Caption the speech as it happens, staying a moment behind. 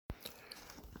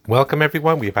Welcome,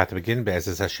 everyone. We're about to begin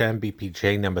Be'ezus Hashem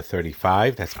BPJ number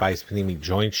 35. That's Bayis Panimi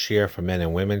joint share for men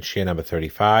and women, share number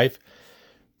 35.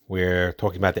 We're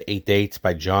talking about the 8 dates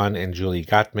by John and Julie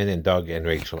Gottman and Doug and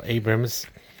Rachel Abrams.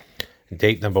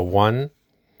 Date number 1,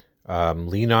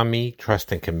 lean on me,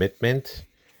 trust and commitment.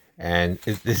 And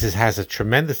has a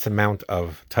tremendous amount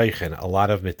of teichen, a lot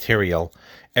of material.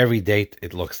 Every date,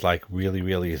 it looks like,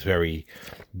 really is very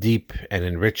deep and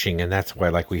enriching. And that's why,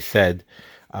 like we said,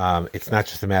 it's not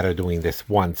just a matter of doing this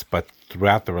once, but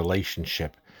throughout the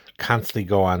relationship. Constantly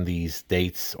go on these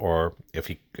dates, or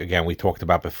we talked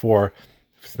about before,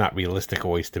 if it's not realistic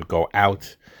always to go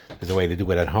out, there's a way to do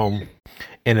it at home,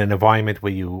 in an environment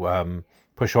where you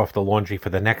push off the laundry for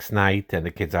the next night and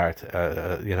the kids are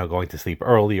going to sleep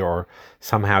early, or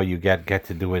somehow you get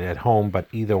to do it at home. But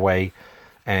either way,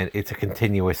 and it's a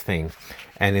continuous thing.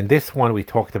 And in this one, we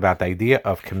talked about the idea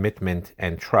of commitment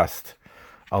and trust.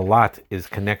 A lot is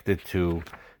connected to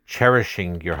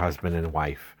cherishing your husband and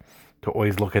wife, to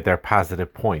always look at their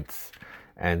positive points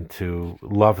and to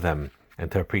love them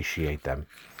and to appreciate them.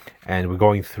 And we're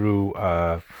going through,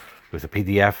 there's a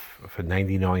PDF for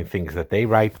 99 things that they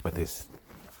write, but there's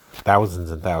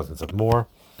thousands and thousands of more.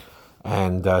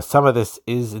 And some of this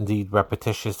is indeed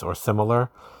repetitious or similar,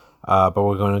 but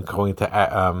we're going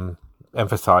to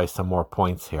emphasize some more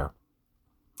points here.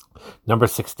 Number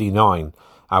 69,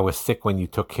 I was sick when you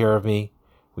took care of me.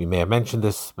 We may have mentioned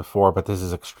this before, but this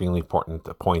is extremely important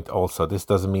point also. This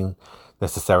doesn't mean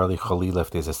necessarily chalila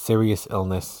if there's a serious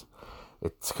illness.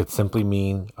 It could simply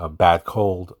mean a bad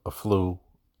cold, a flu,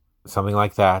 something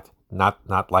like that,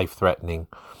 not life-threatening.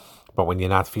 But when you're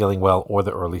not feeling well, or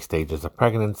the early stages of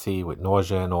pregnancy with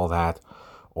nausea and all that,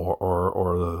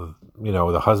 or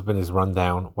the husband is run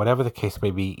down, whatever the case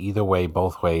may be, either way,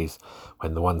 both ways,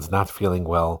 when the one's not feeling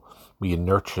well, you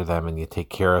nurture them and you take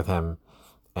care of them,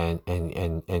 and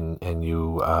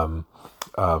you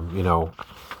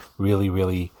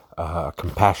really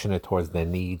compassionate towards their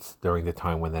needs during the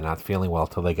time when they're not feeling well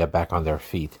till they get back on their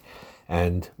feet.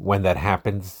 And when that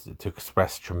happens, to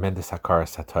express tremendous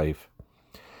hakaras hatov.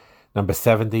 Number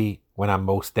 70, when I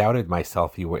most doubted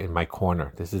myself, you were in my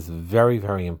corner. This is very,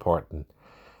 very important,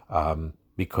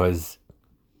 because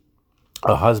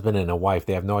a husband and a wife,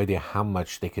 they have no idea how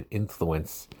much they could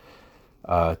influence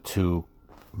to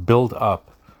build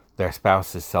up their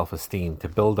spouse's self-esteem, to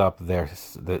build up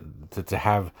to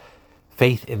have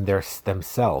faith in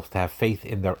themselves, to have faith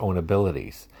in their own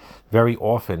abilities. Very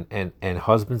often, and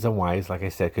husbands and wives, like I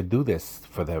said, could do this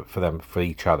for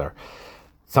each other.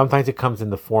 Sometimes it comes in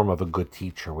the form of a good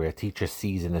teacher, where a teacher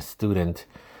sees in a student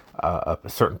a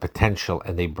certain potential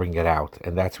and they bring it out.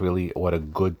 And that's really what a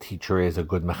good teacher is, a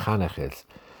good mechanech is.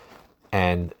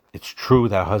 And it's true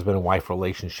that a husband and wife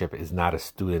relationship is not a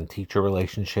student-teacher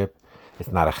relationship. It's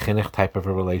not a chinuch type of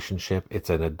a relationship. It's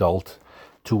an adult,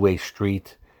 two-way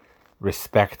street,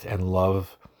 respect and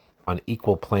love on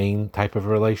equal plane type of a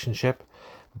relationship.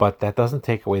 But that doesn't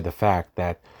take away the fact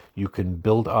that you can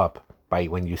build up by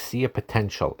when you see a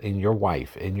potential in your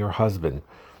wife, in your husband,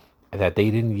 that they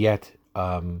didn't yet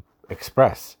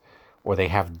express, or they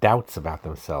have doubts about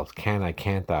themselves. Can I,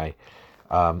 can't I?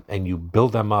 And you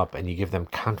build them up and you give them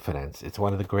confidence. It's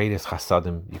one of the greatest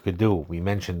chasadim you could do. We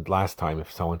mentioned last time,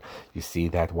 if you see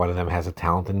that one of them has a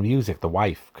talent in music, the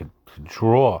wife could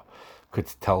draw, could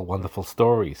tell wonderful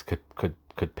stories,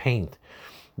 could paint.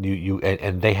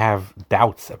 And they have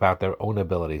doubts about their own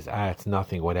abilities. It's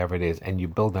nothing, whatever it is, and you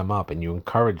build them up and you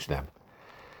encourage them.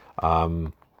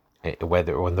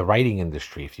 Whether or in the writing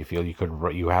industry, if you feel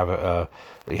you have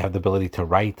the ability to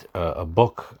write a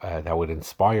book that would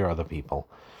inspire other people,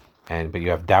 but you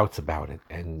have doubts about it,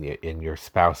 and your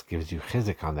spouse gives you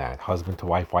chizik on that, husband to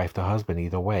wife, wife to husband,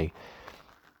 either way,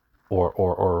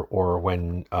 or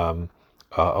when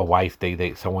a wife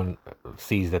someone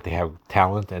sees that they have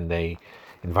talent and they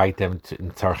invite them to in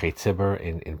tzarchei tzibur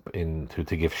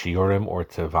to give shiurim or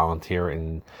to volunteer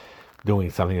in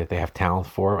doing something that they have talent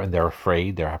for, and they're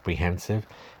afraid, they're apprehensive,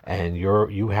 and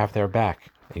you have their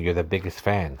back, and you're the biggest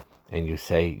fan, and you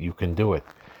say you can do it,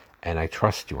 and I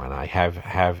trust you, and I have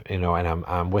and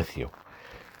I'm with you.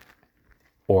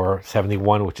 Or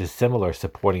 71, which is similar,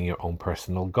 supporting your own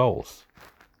personal goals.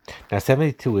 Now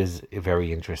 72 is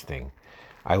very interesting.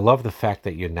 I love the fact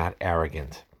that you're not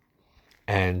arrogant,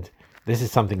 and this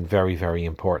is something very, very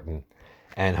important.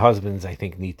 And husbands, I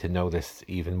think, need to know this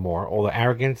even more. Although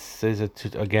arrogance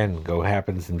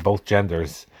happens in both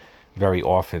genders. Very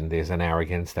often there's an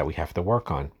arrogance that we have to work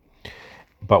on.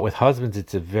 But with husbands,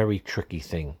 it's a very tricky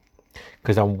thing.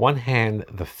 Because on one hand,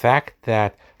 the fact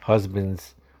that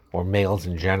husbands, or males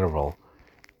in general,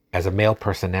 as a male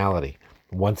personality,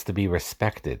 wants to be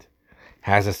respected,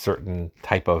 has a certain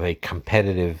type of a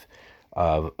competitive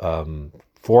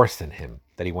force in him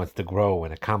that he wants to grow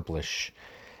and accomplish,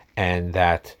 and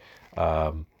that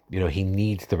he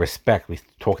needs the respect. We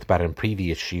talked about in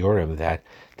previous shiurim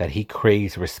that he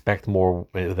craves respect more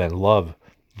than love,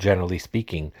 generally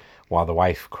speaking, while the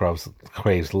wife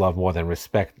craves love more than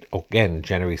respect. Again,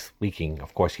 generally speaking,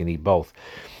 of course, you need both.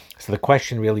 So the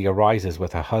question really arises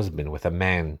with a husband, with a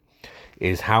man,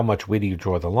 is how much, where do you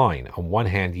draw the line? On one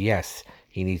hand, yes,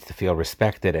 he needs to feel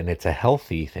respected, and it's a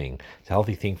healthy thing. It's a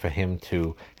healthy thing for him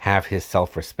to have his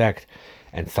self-respect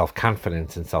and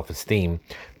self-confidence and self-esteem,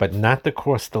 but not to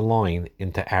cross the line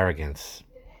into arrogance.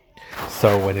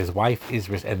 So when his wife is,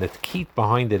 and the key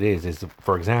behind it is,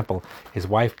 for example, his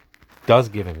wife does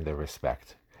give him the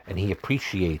respect, and he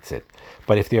appreciates it.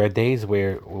 But if there are days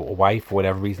where a wife, for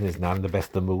whatever reason, is not in the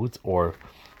best of moods, or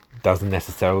doesn't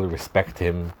necessarily respect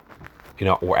him,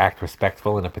 or act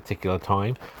respectful in a particular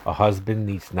time, a husband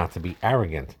needs not to be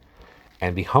arrogant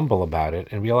and be humble about it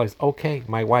and realize, okay,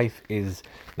 my wife is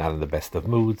not in the best of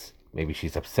moods. Maybe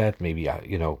she's upset. Maybe,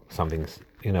 something's,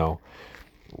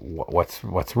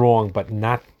 what's wrong, but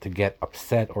not to get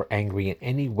upset or angry in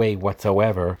any way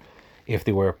whatsoever if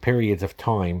there were periods of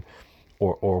time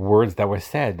or words that were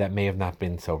said that may have not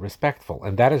been so respectful.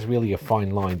 And that is really a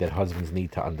fine line that husbands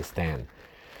need to understand.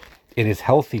 It is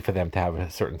healthy for them to have a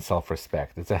certain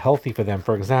self-respect. It's healthy for them,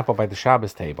 for example, by the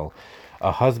Shabbos table.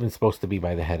 A husband's supposed to be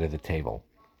by the head of the table.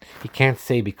 He can't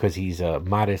say because he's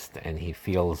modest and he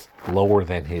feels lower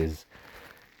than his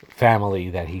family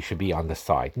that he should be on the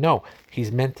side. No, he's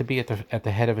meant to be at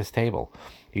the head of his table.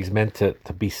 He's meant to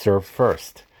be served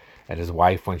first. And his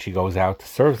wife, when she goes out,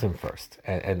 serves him first.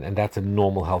 And that's a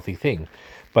normal, healthy thing.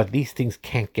 But these things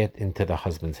can't get into the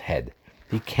husband's head.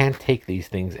 He can't take these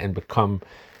things and become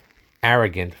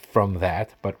arrogant from that,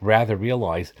 but rather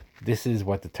realize this is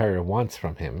what the Torah wants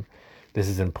from him. This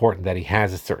is important, that he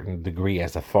has a certain degree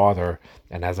as a father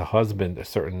and as a husband, a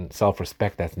certain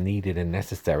self-respect that's needed and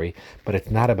necessary, but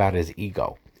it's not about his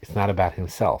ego. It's not about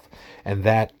himself. And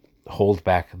that holds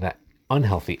back that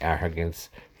unhealthy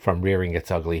arrogance from rearing its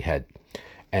ugly head.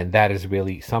 And that is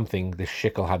really something, the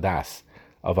shikol hadas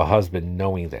of a husband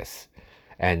knowing this.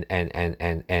 And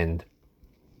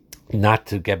not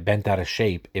to get bent out of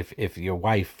shape if your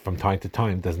wife from time to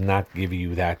time does not give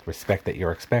you that respect that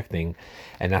you're expecting,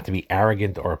 and not to be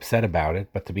arrogant or upset about it,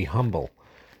 but to be humble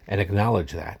and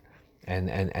acknowledge that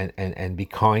and be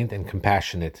kind and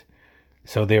compassionate.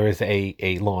 So there is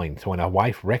a line. So when a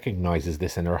wife recognizes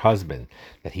this in her husband,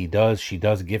 that she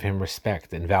does give him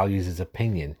respect and values his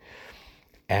opinion,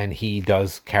 and he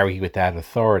does carry with that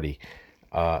authority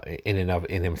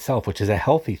in himself, which is a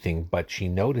healthy thing, but she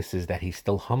notices that he's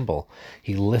still humble.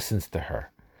 He listens to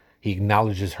her. He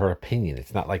acknowledges her opinion.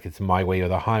 It's not like it's my way or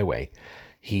the highway.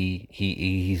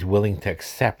 He's willing to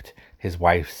accept his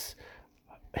wife's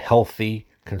healthy,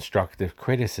 constructive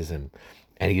criticism,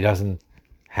 and he doesn't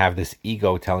have this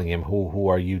ego telling him, who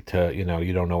are you to,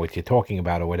 you don't know what you're talking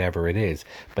about, or whatever it is,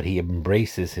 but he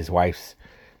embraces his wife's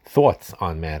thoughts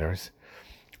on matters.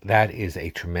 That is a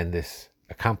tremendous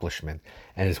accomplishment.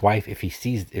 And his wife, if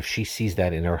she sees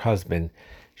that in her husband,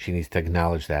 she needs to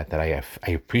acknowledge that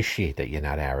I appreciate that you're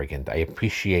not arrogant. I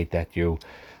appreciate that you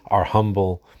are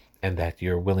humble and that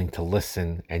you're willing to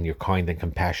listen and you're kind and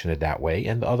compassionate that way,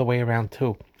 and the other way around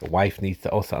too. The wife needs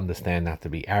to also understand not to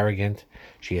be arrogant.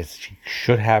 She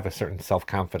should have a certain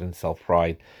self-confidence,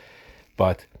 self-pride,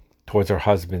 but towards her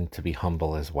husband to be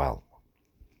humble as well.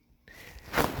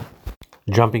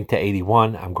 Jumping to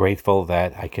 81, I'm grateful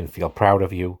that I can feel proud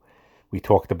of you. We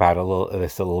talked about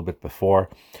this a little bit before.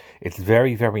 It's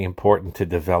very, very important to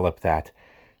develop that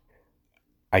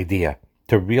idea,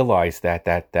 to realize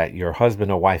that your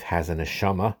husband or wife has an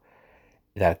neshama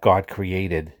that God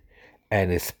created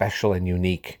and is special and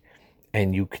unique,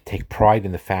 and you could take pride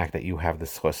in the fact that you have the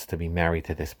zchus to be married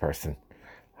to this person,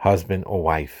 husband or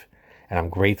wife. And I'm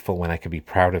grateful when I can be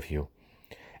proud of you,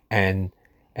 and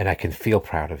I can feel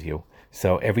proud of you.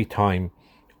 So every time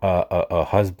a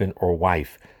husband or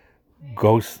wife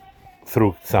goes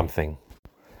through something,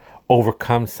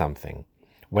 overcomes something,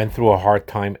 went through a hard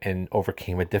time and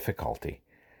overcame a difficulty,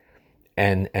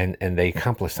 and they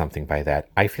accomplished something by that,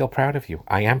 I feel proud of you.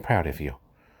 I am proud of you.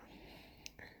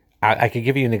 I could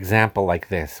give you an example like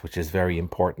this, which is very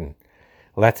important.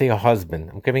 Let's say a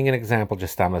husband, I'm giving an example,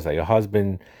 just Tamazai, a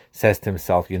husband says to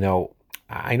himself,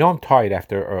 I know I'm tired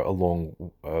after a long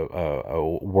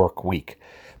work week,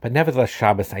 but nevertheless,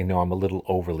 Shabbos, I know I'm a little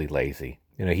overly lazy.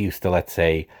 He used to, let's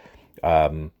say,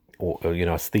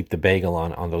 sleep the bagel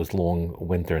on those long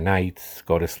winter nights,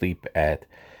 go to sleep at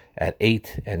at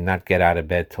 8 and not get out of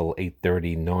bed till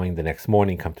 8:30, knowing the next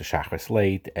morning come to Shachris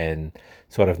late and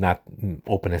sort of not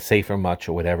open a safer much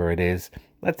or whatever it is.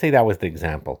 Let's say that was the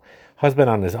example. Husband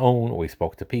on his own, or he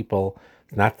spoke to people,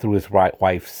 not through his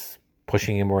wife's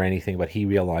pushing him or anything, but he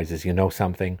realizes,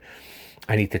 something,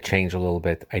 I need to change a little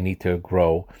bit, I need to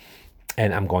grow,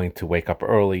 and I'm going to wake up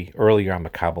earlier, I'm a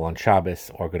Kabbalah on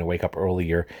Shabbos, or going to wake up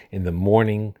earlier in the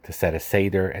morning to set a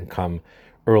Seder and come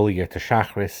earlier to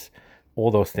Shachris, all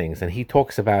those things. And he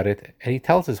talks about it, and he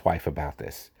tells his wife about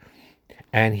this.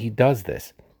 And he does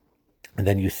this. And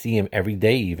then you see him every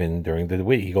day, even during the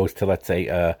week. He goes to, let's say,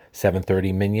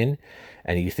 7:30 minyan,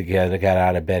 and he used to get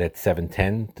out of bed at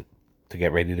 7:10 to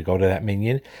get ready to go to that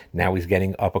minyan. Now he's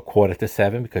getting up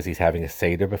 6:45 because he's having a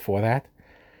Seder before that.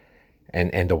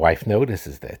 And the wife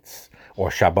notices this. Or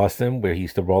Shabbosim, where he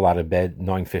used to roll out of bed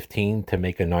 9:15 to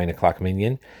make a 9 o'clock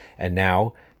minyan, and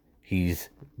now he's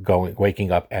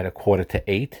waking up at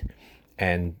 7:45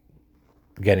 and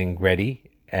getting ready,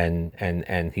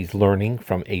 and he's learning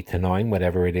from 8 to 9,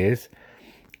 whatever it is,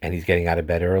 and he's getting out of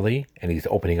bed early, and he's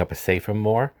opening up a sefer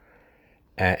more,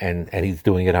 and he's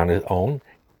doing it on his own.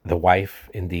 The wife,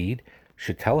 indeed,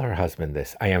 should tell her husband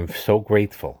this. I am so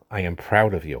grateful. I am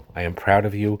proud of you. I am proud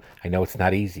of you. I know it's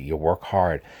not easy. You work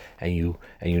hard, and you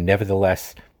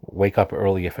nevertheless wake up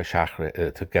earlier for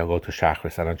Shachris, to go to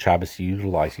Shachris, and on Shabbos you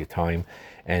utilize your time,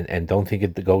 and don't think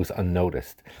it goes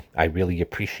unnoticed. I really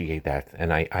appreciate that,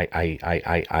 and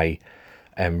I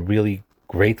am really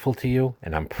grateful to you,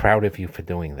 and I'm proud of you for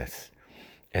doing this.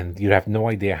 And you have no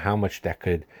idea how much that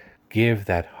could give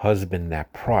that husband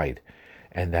that pride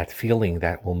and that feeling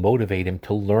that will motivate him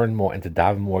to learn more and to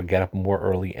daven more, get up more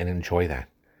early and enjoy that,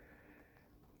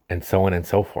 and so on and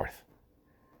so forth.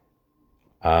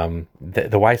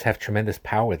 The wives have tremendous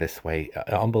power this way.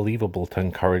 Unbelievable to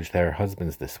encourage their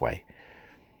husbands this way.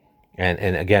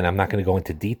 And again, I'm not going to go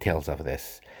into details of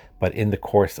this, but in the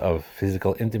course of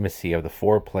physical intimacy, of the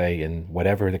foreplay, and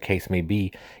whatever the case may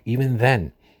be, even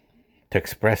then, to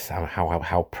express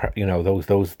how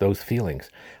those feelings.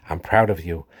 I'm proud of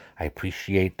you. I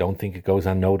appreciate. Don't think it goes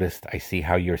unnoticed. I see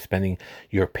how you're spending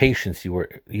your patience. You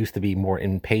used to be more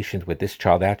impatient with this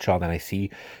child, that child, and I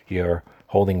see you're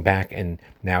holding back, and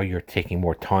now you're taking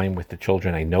more time with the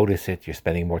children. I notice it. You're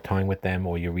spending more time with them,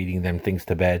 or you're reading them things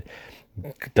to bed.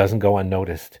 It doesn't go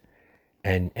unnoticed.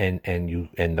 And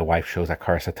the wife shows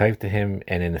akar satayv to him,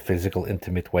 and in the physical,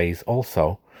 intimate ways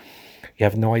also. You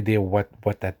have no idea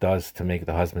what that does to make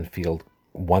the husband feel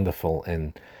wonderful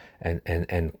and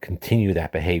continue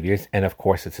that behaviors. And of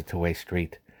course, it's a two-way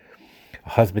street. A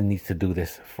husband needs to do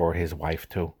this for his wife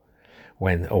too.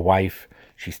 When a wife,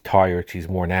 she's tired, she's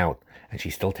worn out, and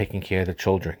she's still taking care of the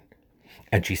children,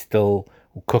 and she's still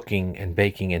cooking and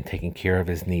baking and taking care of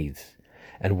his needs,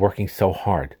 and working so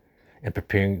hard, and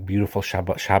preparing beautiful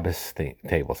Shabbos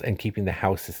tables, and keeping the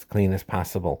house as clean as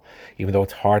possible, even though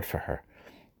it's hard for her.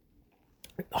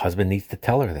 The husband needs to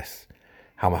tell her this,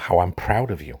 how I'm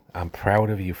proud of you. I'm proud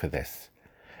of you for this.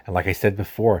 And like I said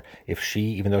before, if she,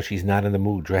 even though she's not in the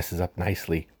mood, dresses up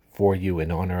nicely for you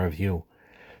in honor of you,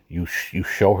 you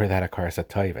show her that akar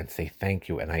satayv and say thank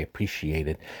you, and I appreciate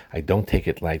it. I don't take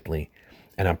it lightly,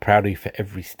 and I'm proud of you for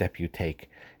every step you take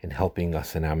in helping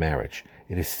us in our marriage.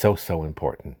 It is so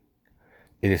important.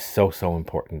 It is so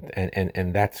important,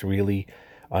 and that's really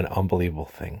an unbelievable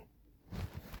thing.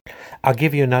 I'll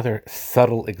give you another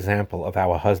subtle example of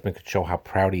how a husband could show how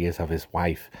proud he is of his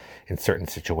wife in certain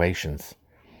situations.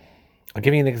 I'll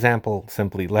give you an example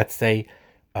simply. Let's say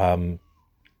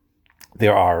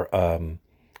there are,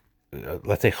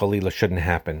 let's say Khalila shouldn't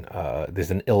happen.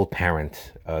 There's an ill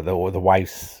parent. The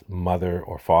wife's mother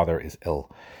or father is ill,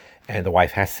 and the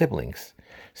wife has siblings.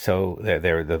 So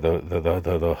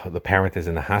the parent is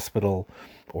in the hospital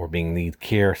or need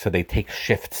care, so they take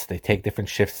shifts. They take different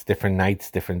shifts, different nights,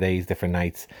 different days, different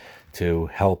nights to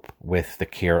help with the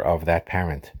care of that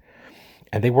parent.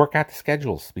 And they work out the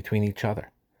schedules between each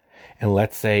other. And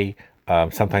let's say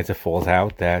sometimes it falls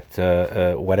out that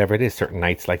whatever it is, certain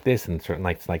nights like this and certain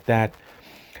nights like that.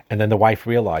 And then the wife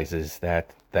realizes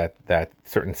that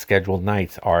certain scheduled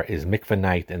nights is mikveh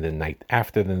night, and the night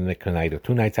after the mikveh night, or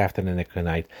 2 nights after the mikveh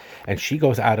night, and she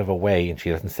goes out of her way, and she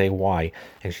doesn't say why,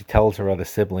 and she tells her other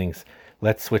siblings,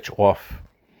 let's switch off.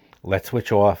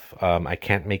 I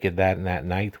can't make it that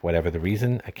night, whatever the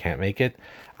reason, I can't make it.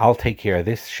 I'll take care of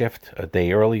this shift a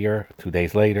day earlier, 2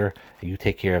 days later, and you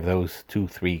take care of those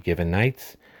 2-3 given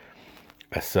nights.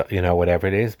 So, whatever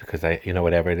it is,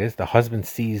 whatever it is, the husband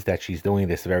sees that she's doing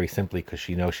this very simply because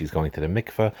she knows she's going to the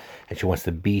mikveh, and she wants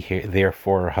to be there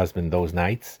for her husband those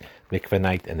nights, mikveh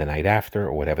night and the night after,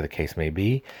 or whatever the case may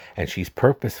be, and she's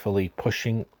purposefully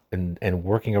pushing and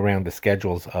working around the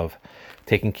schedules of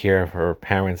taking care of her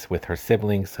parents with her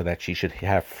siblings so that she should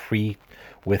have free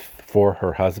for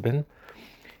her husband.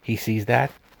 He sees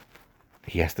that.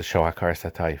 He has to show Akar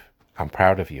Satayv. I'm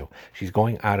proud of you. She's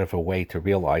going out of her way to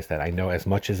realize that I know as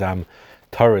much as I'm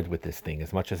torrid with this thing,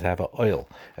 as much as I have oil,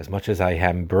 as much as I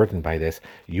am burdened by this,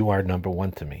 you are number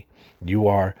one to me. You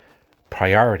are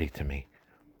priority to me.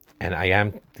 And I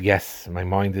am, yes, my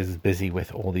mind is busy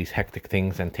with all these hectic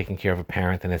things and taking care of a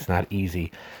parent, and it's not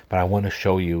easy, but I want to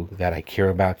show you that I care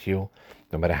about you,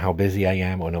 no matter how busy I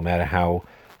am or no matter how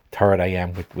tired I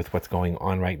am with what's going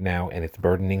on right now, and it's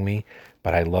burdening me,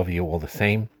 but I love you all the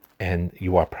same, and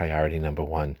you are priority number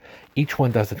one. Each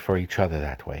one does it for each other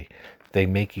that way. They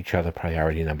make each other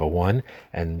priority number one,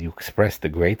 and you express the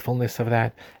gratefulness of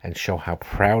that and show how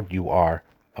proud you are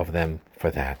of them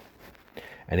for that.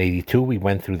 And 82, we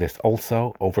went through this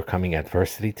also. Overcoming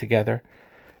adversity together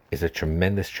is a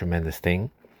tremendous, tremendous thing.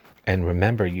 And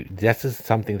remember, this is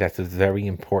something that's very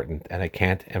important, and I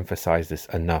can't emphasize this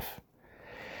enough.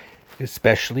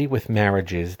 Especially with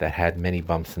marriages that had many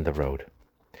bumps in the road.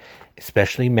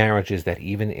 Especially marriages that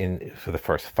even for the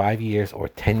first 5 years or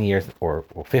 10 years or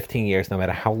 15 years, no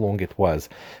matter how long it was,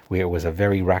 where it was a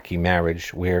very rocky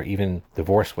marriage, where even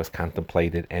divorce was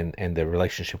contemplated and the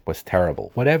relationship was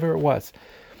terrible, whatever it was.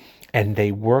 And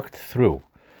they worked through.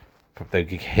 They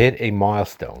hit a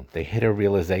milestone. They hit a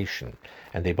realization.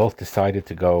 And they both decided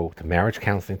to go to marriage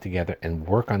counseling together and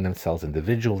work on themselves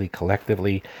individually,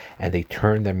 collectively, and they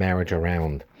turned their marriage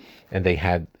around. And they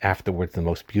had afterwards the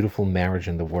most beautiful marriage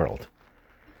in the world.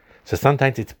 So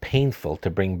sometimes it's painful to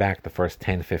bring back the first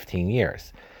 10, 15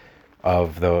 years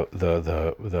of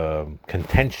the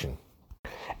contention.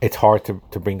 It's hard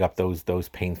to bring up those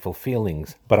painful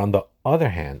feelings. But on the other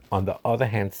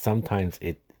hand, sometimes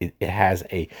it has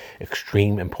a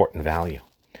extreme important value.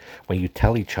 When you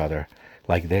tell each other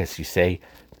like this, you say,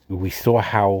 we saw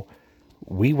how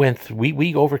we went through,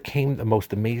 we overcame the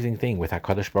most amazing thing with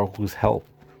HaKadosh Baruch Hu's help.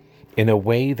 In a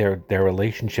way, their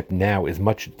relationship now is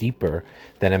much deeper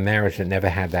than a marriage that never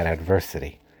had that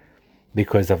adversity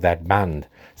because of that bond.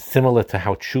 Similar to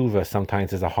how tshuva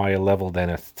sometimes is a higher level than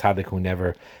a tzaddik who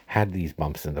never had these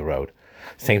bumps in the road.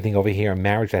 Same thing over here, a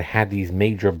marriage that had these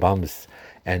major bumps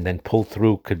and then pulled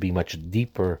through could be much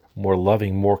deeper, more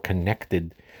loving, more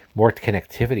connected, more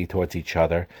connectivity towards each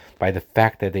other by the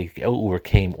fact that they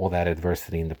overcame all that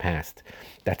adversity in the past.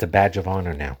 That's a badge of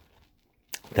honor now.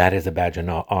 That is a badge of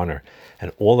honor.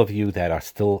 And all of you that are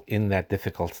still in that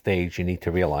difficult stage, you need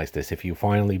to realize this. If you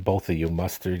finally, both of you,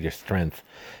 muster your strength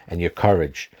and your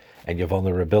courage and your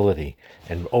vulnerability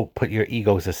and put your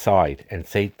egos aside and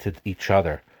say to each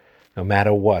other, no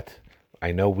matter what,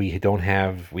 I know we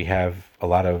have a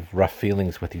lot of rough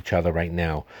feelings with each other right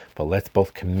now, but let's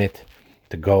both commit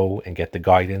to go and get the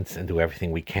guidance and do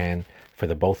everything we can for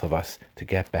the both of us to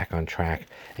get back on track.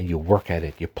 And you work at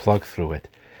it, you plug through it.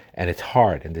 And it's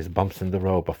hard, and there's bumps in the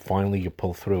road, but finally you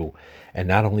pull through. And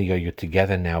not only are you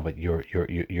together now, but your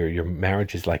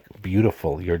marriage is like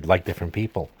beautiful. You're like different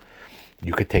people.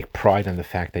 You could take pride in the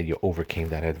fact that you overcame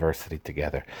that adversity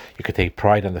together. You could take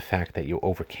pride in the fact that you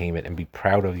overcame it and be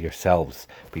proud of yourselves.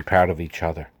 Be proud of each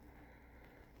other.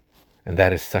 And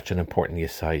that is such an important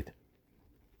yesod.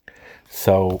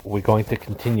 So we're going to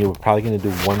continue. We're probably going to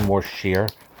do one more share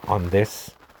on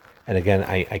this. And again,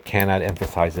 I cannot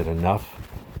emphasize it enough.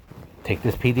 Take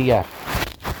this PDF,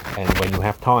 and when you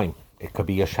have time, it could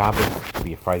be a Shabbos, it could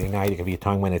be a Friday night, it could be a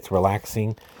time when it's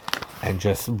relaxing, and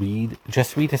just read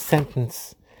a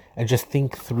sentence, and just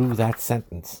think through that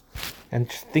sentence, and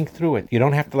just think through it. You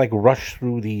don't have to like rush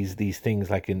through these things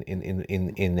like in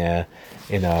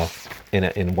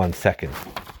 1 second.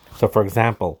 So, for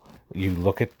example, you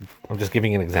look at. I'm just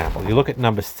giving an example. You look at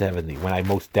number 70. When I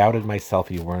most doubted myself,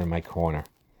 you were in my corner.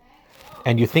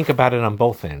 And you think about it on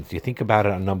both ends. You think about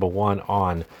it on number one,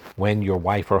 on when your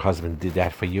wife or husband did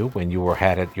that for you, when you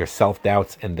had your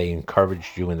self-doubts and they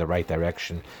encouraged you in the right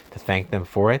direction, to thank them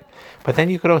for it. But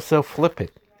then you could also flip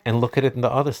it and look at it on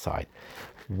the other side.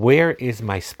 Where is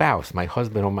my spouse, my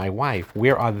husband or my wife?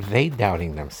 Where are they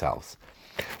doubting themselves?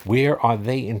 Where are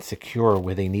they insecure,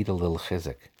 where they need a little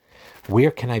chizik?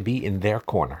 Where can I be in their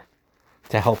corner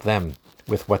to help them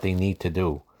with what they need to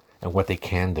do and what they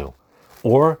can do?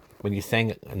 Or when you're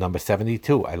saying number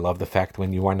 72, I love the fact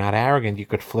when you are not arrogant, you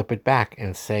could flip it back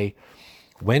and say,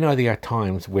 when are there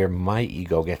times where my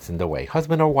ego gets in the way?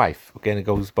 Husband or wife, again, it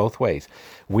goes both ways.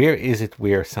 Where is it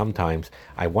where sometimes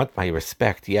I want my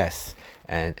respect, yes,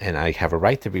 and I have a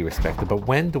right to be respected. But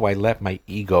when do I let my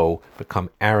ego become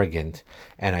arrogant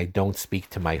and I don't speak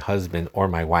to my husband or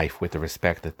my wife with the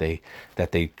respect that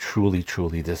they truly,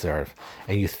 truly deserve?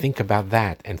 And you think about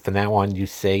that, and from now on you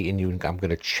say, I'm going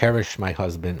to cherish my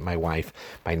husband, my wife,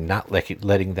 by not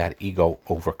letting that ego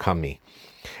overcome me,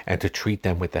 and to treat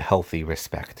them with a healthy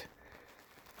respect.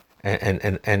 And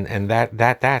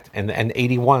that and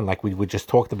 81, like we just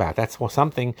talked about, that's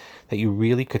something that you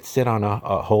really could sit on a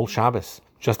whole Shabbos.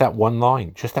 Just that one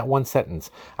line, just that one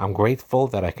sentence. I'm grateful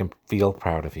that I can feel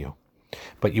proud of you.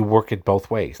 But you work it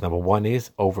both ways. Number one is,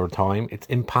 over time, it's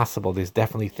impossible. There's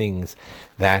definitely things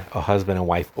that a husband and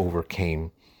wife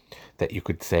overcame that you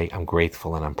could say, I'm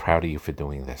grateful and I'm proud of you for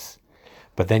doing this.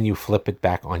 But then you flip it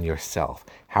back on yourself.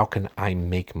 How can I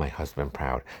make my husband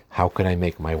proud? How can I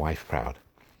make my wife proud?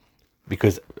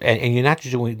 Because and you're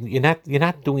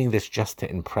not doing this just to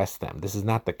impress them. This is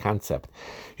not the concept.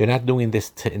 You're not doing this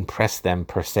to impress them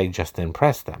per se, just to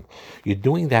impress them. You're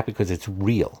doing that because it's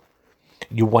real.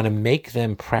 You want to make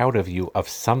them proud of you, of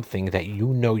something that you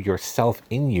know yourself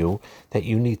in you that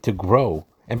you need to grow,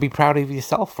 and be proud of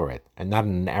yourself for it. And not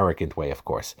in an arrogant way, of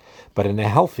course, but in a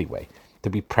healthy way. To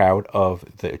be proud of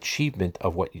the achievement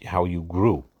of how you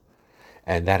grew.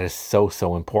 And that is so,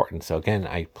 so important. So again,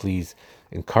 I please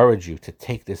encourage you to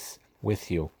take this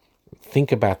with you.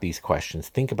 Think about these questions.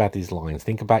 Think about these lines.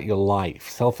 Think about your life,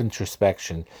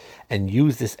 self-introspection, and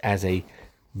use this as a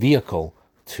vehicle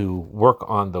to work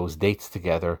on those dates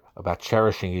together, about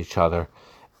cherishing each other,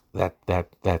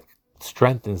 that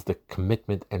strengthens the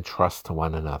commitment and trust to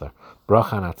one another.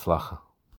 Bracha and Hatzlacha.